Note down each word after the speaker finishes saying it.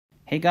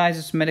Hey guys,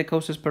 it's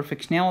Medicosis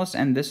Perfectionalis,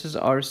 and this is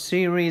our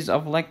series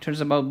of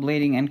lectures about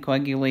bleeding and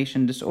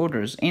coagulation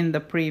disorders. In the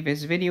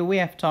previous video, we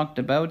have talked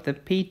about the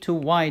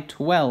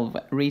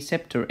P2Y12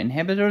 receptor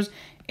inhibitors,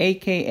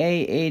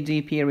 aka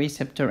ADP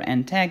receptor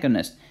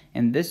antagonist.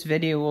 In this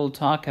video, we'll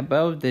talk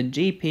about the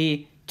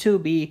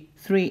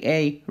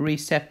GP2B3A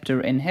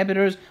receptor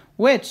inhibitors,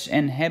 which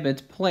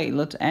inhibit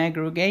platelet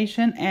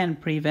aggregation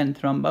and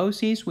prevent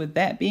thrombosis. With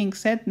that being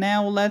said,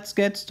 now let's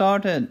get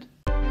started.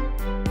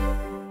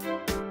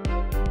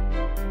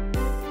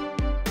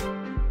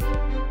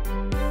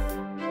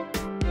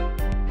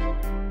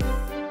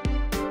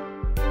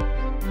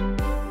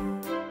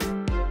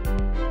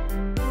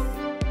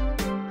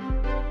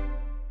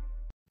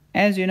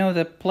 As you know,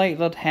 the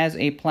platelet has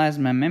a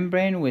plasma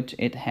membrane, which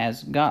it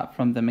has got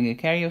from the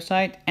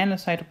megakaryocyte, and a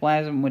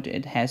cytoplasm, which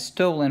it has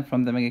stolen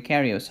from the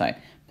megakaryocyte.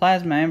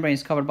 Plasma membrane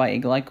is covered by a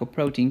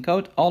glycoprotein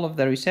coat. All of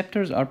the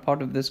receptors are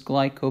part of this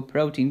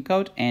glycoprotein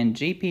coat, and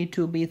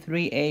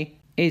GP2B3A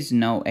is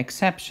no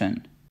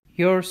exception.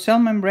 Your cell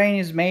membrane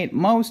is made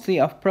mostly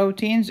of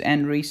proteins,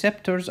 and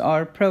receptors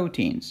are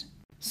proteins.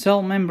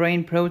 Cell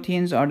membrane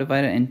proteins are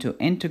divided into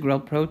integral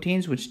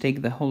proteins, which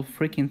take the whole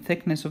freaking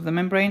thickness of the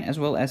membrane, as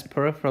well as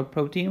peripheral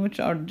protein, which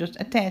are just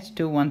attached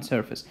to one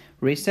surface.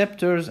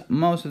 Receptors,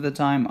 most of the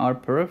time, are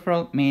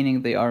peripheral,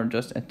 meaning they are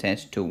just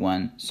attached to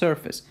one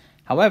surface.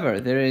 However,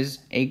 there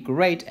is a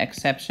great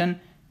exception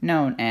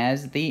known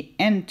as the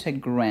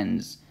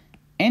integrins.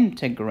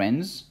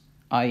 Integrins,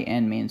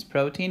 IN means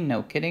protein,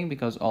 no kidding,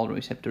 because all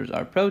receptors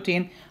are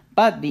protein,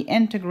 but the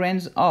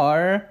integrins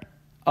are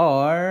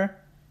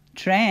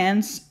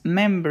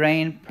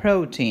transmembrane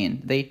protein.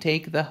 They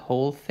take the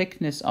whole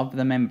thickness of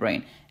the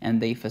membrane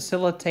and they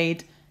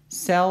facilitate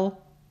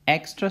cell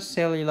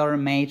extracellular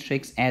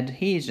matrix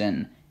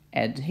adhesion.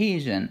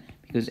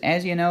 Because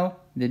as you know,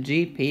 the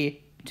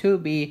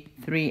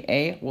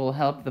GP2B3A will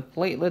help the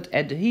platelet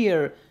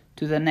adhere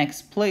to the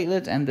next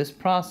platelet, and this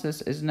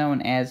process is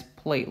known as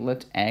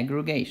platelet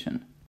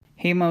aggregation.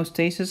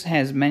 Hemostasis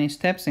has many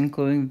steps,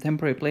 including the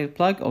temporary platelet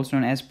plug, also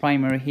known as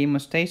primary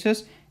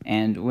hemostasis.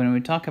 And when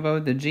we talk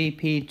about the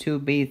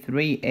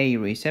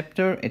GP2B3A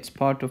receptor, it's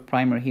part of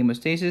primary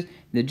hemostasis.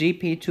 The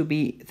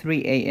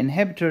GP2B3A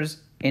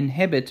inhibitors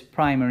inhibit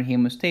primary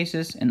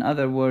hemostasis. In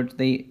other words,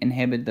 they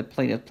inhibit the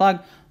platelet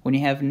plug. When you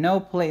have no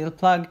platelet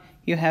plug,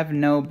 you have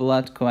no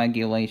blood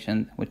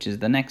coagulation, which is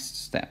the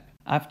next step.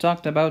 I've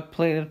talked about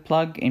platelet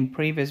plug in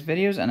previous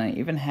videos, and I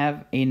even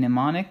have a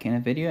mnemonic in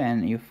a video,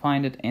 and you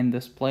find it in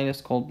this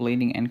playlist called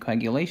Bleeding and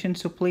Coagulation,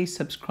 so please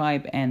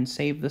subscribe and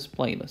save this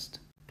playlist.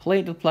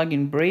 Platelet plug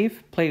in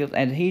brief: platelet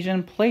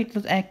adhesion,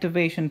 platelet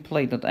activation,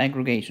 platelet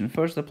aggregation.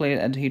 First, the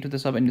platelet adhere to the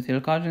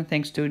subendothelial collagen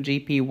thanks to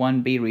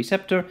GP1B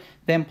receptor,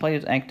 then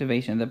platelet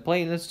activation. The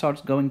platelet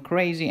starts going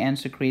crazy and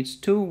secretes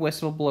two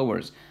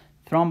whistleblowers,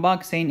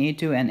 thromboxane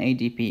E2 and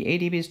ADP.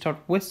 ADP start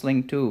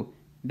whistling to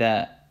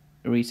the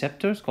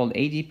receptors called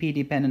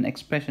ADP-dependent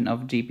expression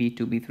of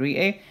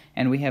GP2B3A,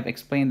 and we have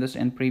explained this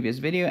in previous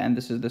video, and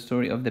this is the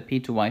story of the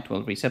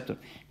P2Y12 receptor.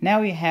 Now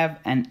we have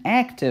an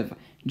active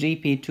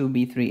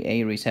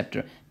GP2B3A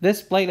receptor.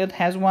 This platelet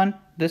has one,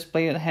 this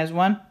platelet has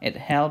one. It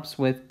helps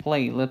with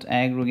platelet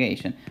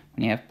aggregation.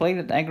 When you have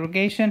platelet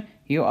aggregation,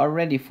 you are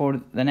ready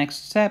for the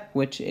next step,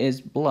 which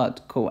is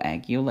blood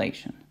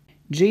coagulation.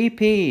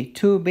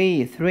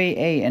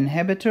 GP2B3A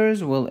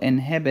inhibitors will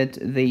inhibit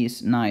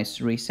these nice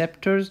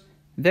receptors,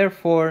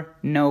 therefore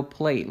no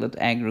platelet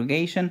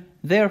aggregation,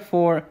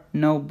 therefore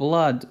no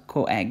blood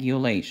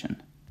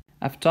coagulation.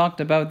 I've talked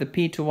about the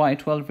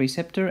P2Y12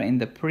 receptor in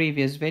the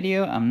previous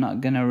video. I'm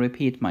not gonna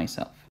repeat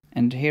myself.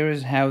 And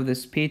here's how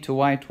this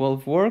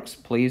P2Y12 works.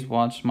 Please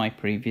watch my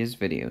previous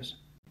videos.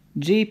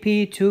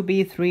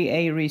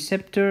 GP2B3A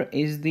receptor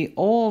is the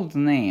old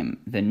name.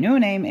 The new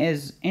name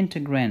is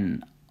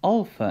integrin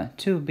alpha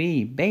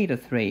 2B beta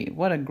 3.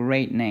 What a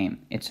great name.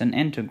 It's an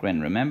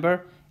integrin,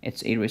 remember?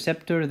 It's a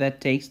receptor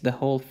that takes the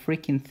whole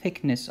freaking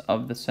thickness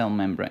of the cell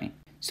membrane.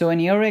 So in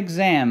your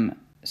exam,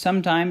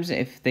 sometimes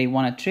if they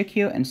want to trick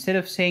you, instead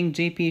of saying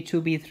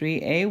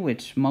GP2B3A,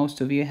 which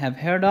most of you have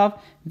heard of,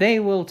 they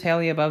will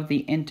tell you about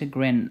the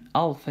integrin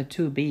alpha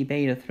 2B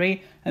beta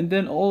 3, and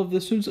then all of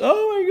the students,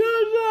 oh my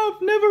gosh,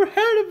 I've never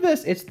heard of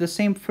this. It's the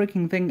same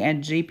freaking thing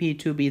as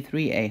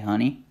GP2B3A,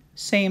 honey.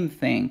 Same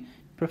thing.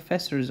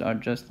 Professors are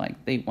just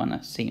like, they want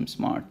to seem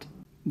smart.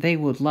 They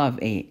would love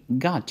a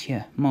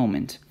gotcha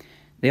moment.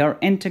 They are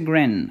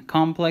integrin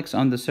complex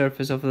on the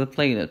surface of the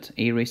platelet,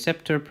 a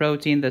receptor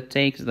protein that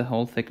takes the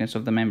whole thickness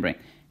of the membrane.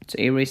 It's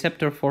a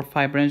receptor for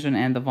fibrinogen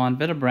and the von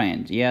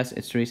Willebrand. Yes,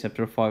 it's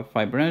receptor for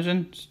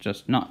fibrinogen. It's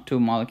just not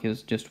two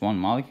molecules, just one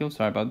molecule.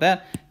 Sorry about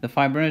that. The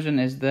fibrinogen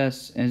is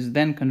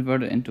then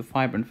converted into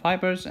fibrin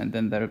fibers, and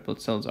then the red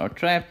blood cells are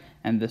trapped,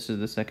 and this is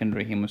the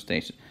secondary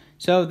hemostasis.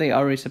 So they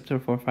are receptor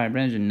for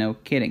fibrinogen, no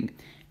kidding.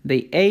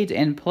 They aid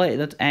in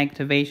platelet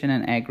activation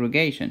and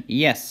aggregation.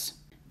 Yes.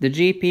 The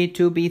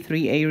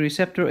GP2B3A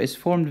receptor is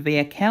formed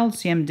via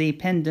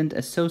calcium-dependent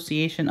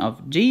association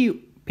of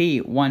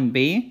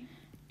GP1B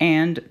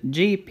and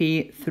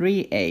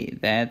GP3A.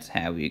 That's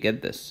how you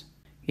get this.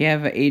 You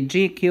have a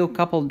GQ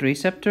coupled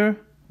receptor,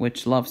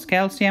 which loves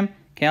calcium.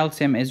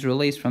 Calcium is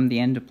released from the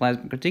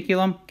endoplasmic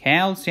reticulum.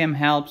 Calcium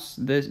helps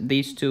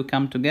these two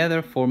come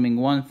together, forming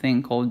one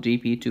thing called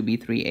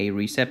GP2B3A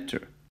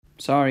receptor.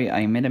 Sorry,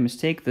 I made a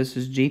mistake. This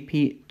is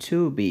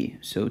GP2B,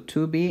 so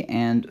 2B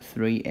and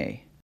 3A.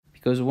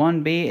 Because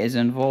 1B is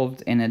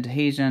involved in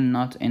adhesion,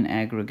 not in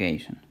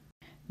aggregation.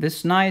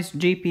 This nice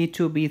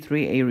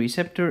GP2B3A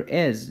receptor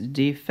is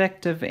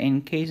defective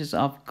in cases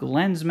of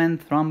Glanzmann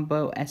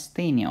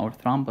thromboasthenia or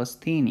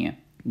thromboasthenia,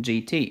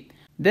 GT.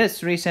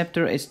 This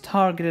receptor is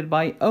targeted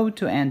by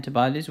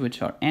autoantibodies,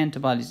 which are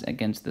antibodies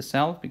against the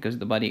cell because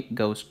the body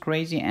goes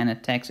crazy and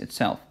attacks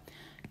itself.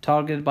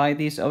 Targeted by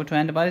these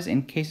autoantibodies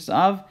in cases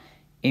of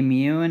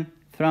immune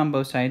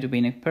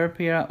thrombocytopenic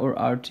purpura or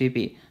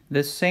RTP.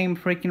 This same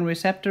freaking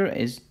receptor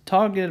is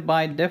targeted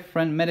by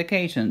different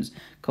medications,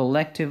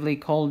 collectively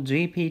called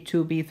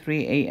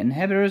GP2B3A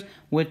inhibitors,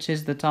 which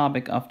is the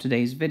topic of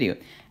today's video.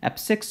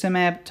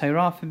 Apixaban,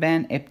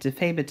 Tyriban,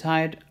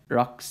 eptifibatide,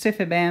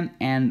 roxafiban,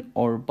 and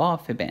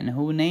orbafiban.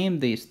 Who named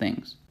these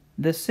things?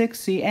 The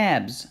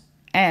 6C-ABs,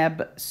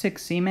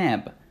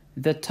 ab6CMAB,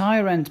 the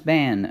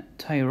Tyriban,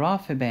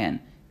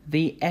 Tyrofiban,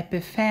 the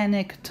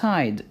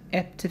epifanictide,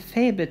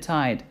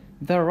 eptifibatide,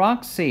 the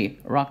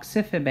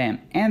roxafiban,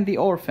 and the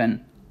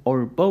orphan,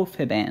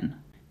 orbafiban.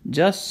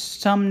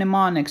 Just some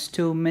mnemonics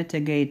to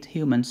mitigate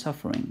human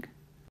suffering.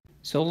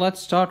 So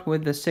let's start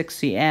with the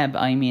 6C-AB,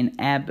 I mean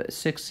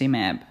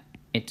ab6CMAB.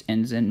 It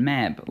ends in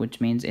MAB, which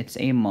means it's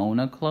a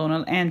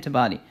monoclonal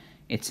antibody.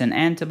 It's an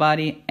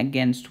antibody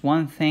against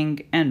one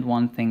thing and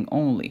one thing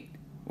only.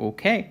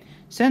 Okay,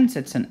 since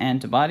it's an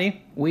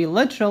antibody, we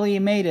literally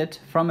made it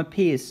from a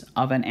piece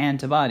of an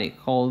antibody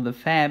called the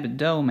Fab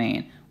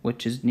domain,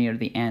 which is near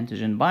the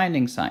antigen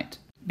binding site.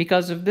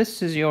 Because if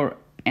this is your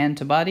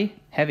antibody,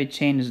 heavy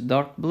chain is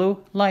dark blue,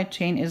 light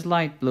chain is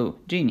light blue.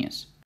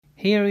 Genius.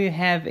 Here you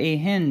have a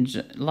hinge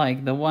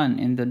like the one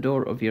in the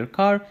door of your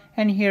car,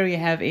 and here you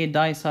have a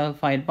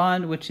disulfide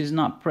bond which is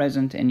not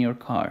present in your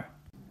car.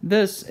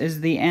 This is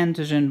the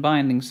antigen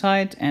binding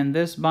site, and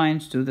this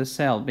binds to the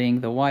cell,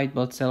 being the white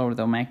blood cell or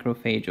the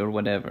macrophage or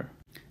whatever.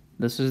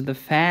 This is the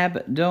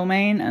Fab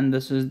domain, and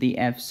this is the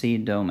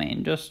FC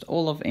domain. Just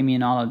all of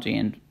immunology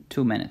in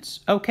 2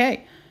 minutes.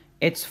 Okay,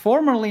 it's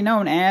formerly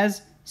known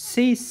as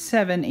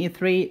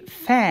C7E3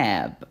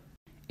 Fab.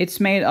 It's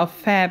made of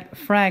Fab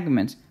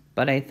fragments,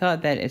 but I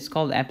thought that it's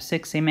called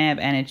apixaban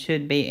and it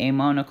should be a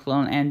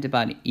monoclonal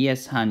antibody.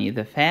 Yes, honey,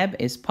 the Fab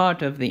is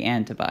part of the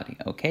antibody.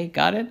 Okay,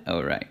 got it?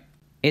 Alright.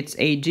 It's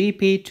a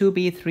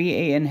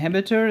GP2B3A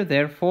inhibitor,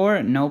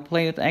 therefore no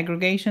platelet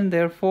aggregation,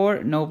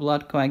 therefore no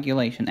blood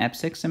coagulation.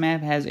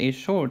 Apixaban has a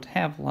short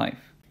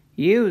half-life.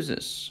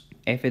 Uses.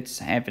 If it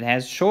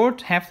has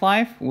short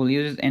half-life, we'll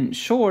use it in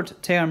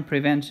short-term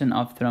prevention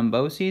of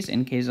thromboses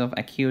in case of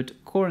acute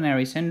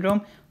coronary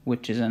syndrome,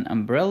 which is an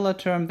umbrella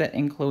term that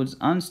includes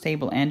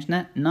unstable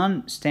angina,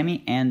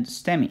 non-STEMI, and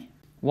STEMI.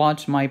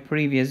 Watch my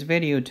previous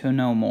video to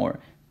know more.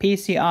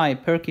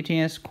 PCI,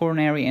 percutaneous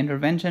coronary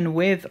intervention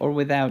with or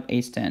without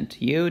a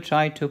stent. You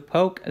try to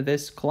poke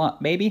this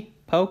clot, baby,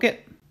 poke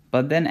it.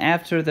 But then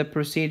after the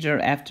procedure,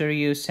 after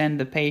you send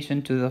the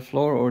patient to the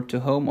floor or to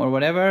home or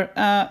whatever,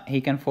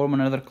 he can form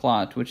another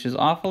clot, which is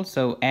awful,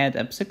 so add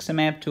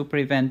apixaban to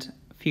prevent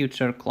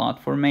future clot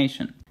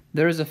formation.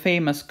 There is a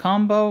famous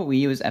combo. We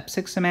use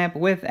apixaban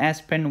with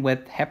aspirin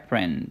with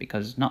heparin,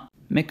 because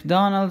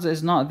McDonald's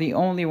is not the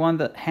only one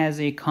that has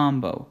a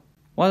combo.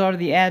 What are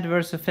the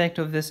adverse effects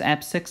of this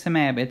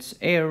apixaban? It's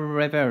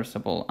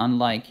irreversible.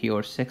 Unlike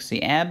your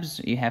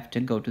 6C-ABs, you have to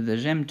go to the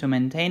gym to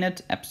maintain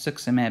it.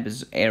 Apixaban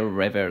is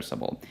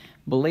irreversible.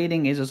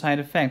 Bleeding is a side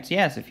effect.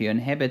 Yes, if you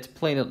inhibit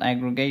platelet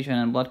aggregation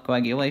and blood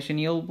coagulation,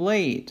 you'll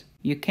bleed.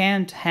 You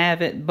can't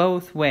have it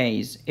both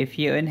ways. If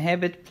you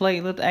inhibit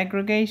platelet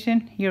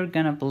aggregation, you're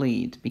gonna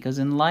bleed. Because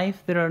in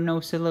life, there are no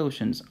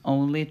solutions,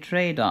 only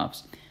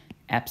trade-offs.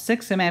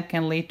 Apixaban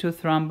can lead to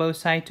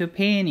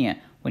thrombocytopenia.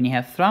 When you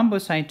have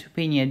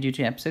thrombocytopenia due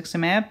to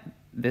apixaban,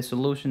 the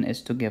solution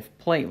is to give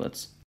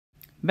platelets.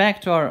 Back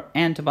to our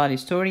antibody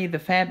story, the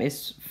Fab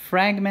is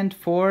fragment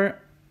for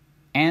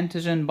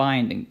antigen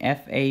binding,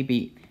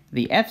 FAB.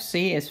 The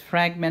FC is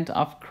fragment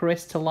of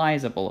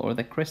crystallizable, or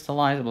the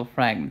crystallizable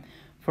fragment.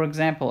 For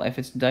example, if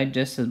it's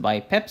digested by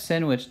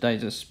pepsin, which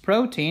digests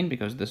protein,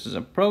 because this is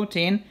a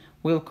protein,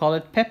 we'll call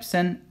it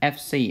pepsin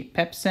FC.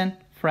 Pepsin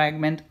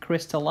fragment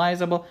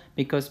crystallizable,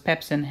 because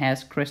pepsin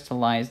has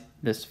crystallized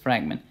this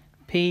fragment.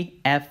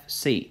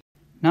 PFC.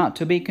 Not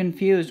to be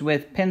confused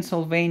with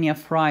Pennsylvania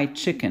fried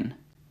chicken.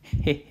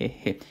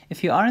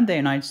 If you are in the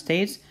United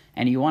States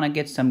and you want to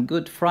get some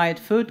good fried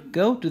food,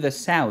 go to the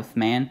South,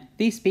 man.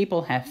 These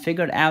people have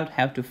figured out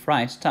how to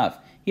fry stuff.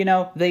 You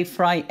know, they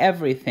fry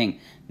everything.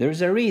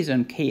 There's a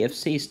reason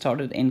KFC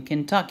started in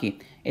Kentucky.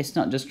 It's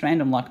not just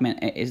random luck, man.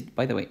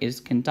 By the way, is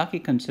Kentucky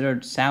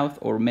considered South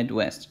or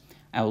Midwest?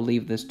 I'll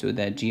leave this to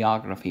the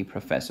geography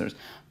professors.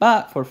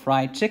 But for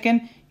fried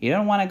chicken, you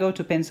don't want to go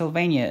to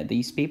Pennsylvania.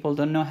 These people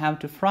don't know how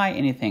to fry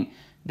anything.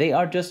 They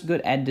are just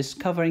good at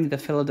discovering the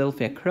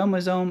Philadelphia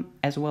chromosome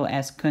as well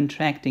as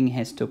contracting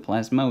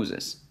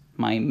histoplasmosis.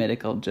 My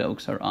medical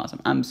jokes are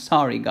awesome. I'm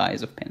sorry,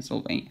 guys of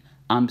Pennsylvania.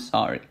 I'm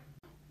sorry.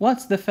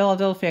 What's the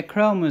Philadelphia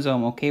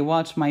chromosome? Okay,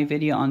 watch my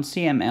video on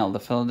CML. The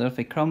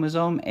Philadelphia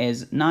chromosome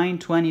is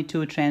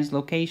 922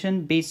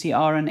 translocation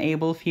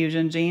BCR-enabled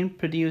fusion gene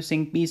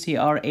producing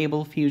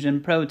BCR-able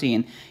fusion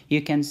protein. You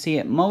can see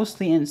it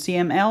mostly in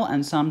CML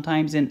and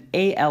sometimes in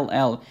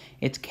ALL.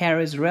 It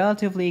carries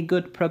relatively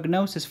good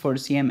prognosis for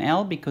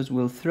CML because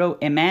we'll throw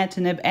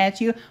imatinib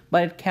at you,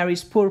 but it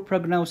carries poor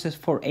prognosis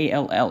for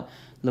ALL.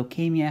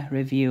 Leukemia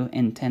review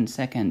in 10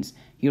 seconds.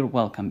 You're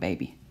welcome,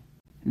 baby.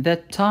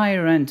 The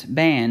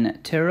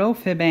Tyriban,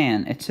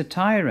 Tyriban, it's a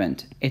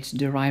tyrant. It's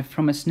derived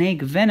from a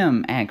snake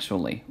venom,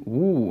 actually.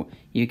 Ooh,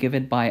 you give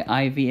it by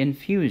IV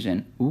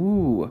infusion.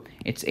 Ooh,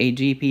 it's a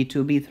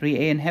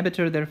GPIIb3A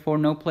inhibitor, therefore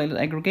no platelet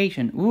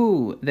aggregation.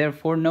 Ooh,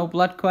 therefore no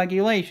blood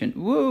coagulation.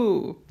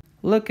 Woo!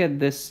 Look at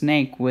this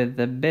snake with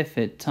the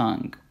bifid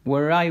tongue.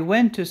 Where I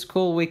went to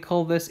school, we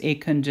call this a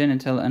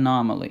congenital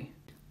anomaly.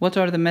 What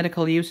are the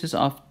medical uses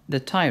of the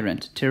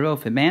tyrant,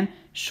 Tyriban?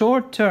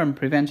 Short-term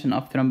prevention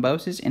of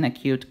thrombosis in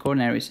acute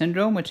coronary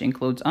syndrome, which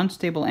includes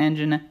unstable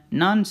angina,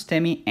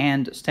 non-STEMI,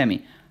 and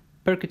STEMI.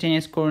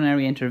 Percutaneous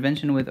coronary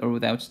intervention with or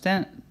without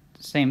stent,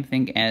 same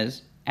thing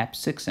as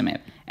apixaban.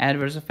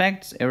 Adverse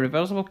effects,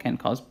 irreversible, can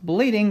cause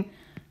bleeding,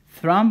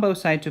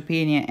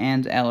 thrombocytopenia,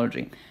 and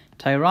allergy.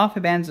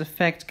 Tyriban's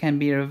effect can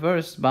be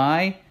reversed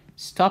by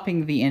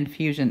stopping the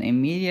infusion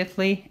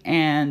immediately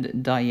and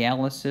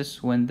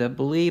dialysis when the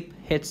bleep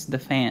hits the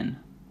fan.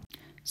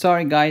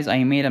 Sorry guys,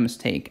 I made a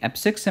mistake.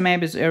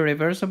 Apixaban is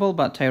irreversible,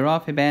 but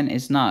Tyriban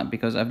is not,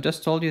 because I've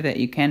just told you that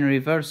you can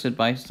reverse it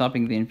by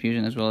stopping the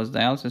infusion as well as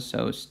dialysis,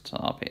 so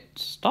stop it.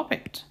 Stop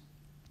it.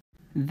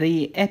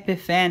 The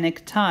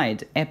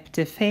epiphanictide,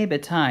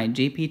 eptifabatide,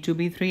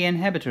 GP2B3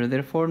 inhibitor,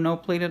 therefore no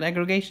platelet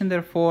aggregation,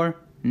 therefore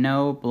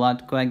no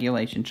blood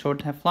coagulation.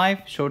 Short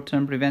half-life,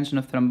 short-term prevention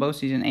of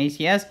thrombosis in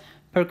ACS,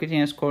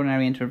 percutaneous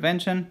coronary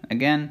intervention,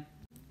 again,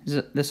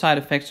 the side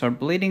effects are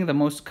bleeding. The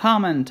most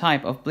common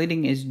type of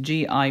bleeding is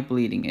GI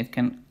bleeding. It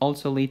can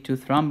also lead to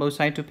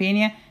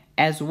thrombocytopenia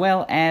as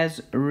well as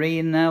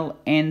renal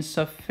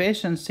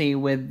insufficiency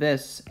with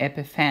this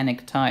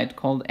epiphanictide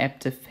called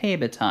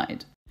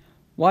eptifabatide.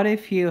 What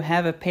if you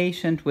have a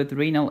patient with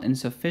renal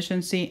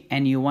insufficiency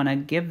and you want to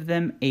give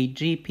them a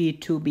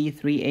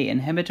GP2B3A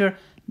inhibitor?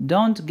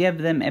 Don't give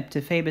them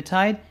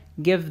eptifabatide,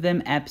 give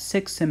them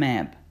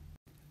apixaban.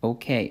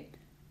 Okay.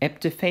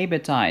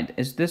 Eptifabatide,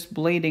 is this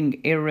bleeding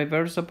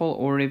irreversible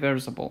or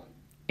reversible?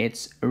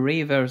 It's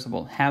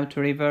reversible. How to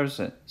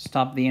reverse it?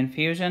 Stop the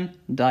infusion,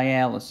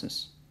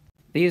 dialysis.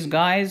 These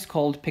guys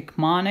called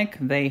Picmonic,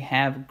 they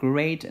have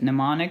great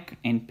mnemonic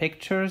in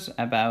pictures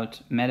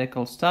about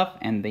medical stuff,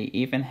 and they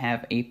even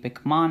have a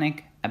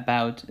Picmonic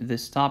about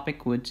this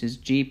topic, which is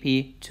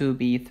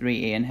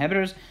GP2B3A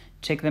inhibitors.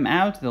 Check them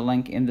out, the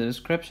link in the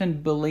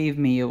description. Believe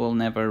me, you will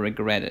never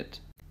regret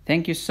it.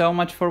 Thank you so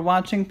much for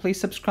watching. Please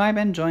subscribe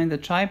and join the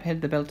tribe.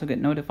 Hit the bell to get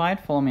notified.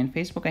 Follow me on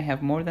Facebook. I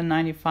have more than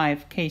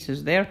 95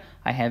 cases there.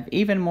 I have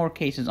even more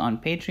cases on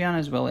Patreon,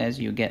 as well as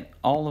you get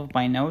all of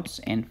my notes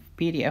in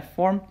PDF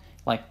form.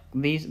 Like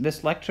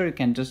this lecture, you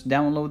can just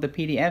download the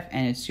PDF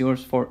and it's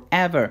yours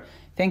forever.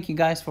 Thank you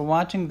guys for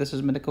watching. This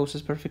is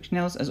Medicosis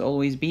Perfectionalis. As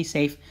always, be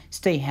safe,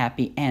 stay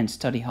happy, and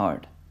study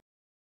hard.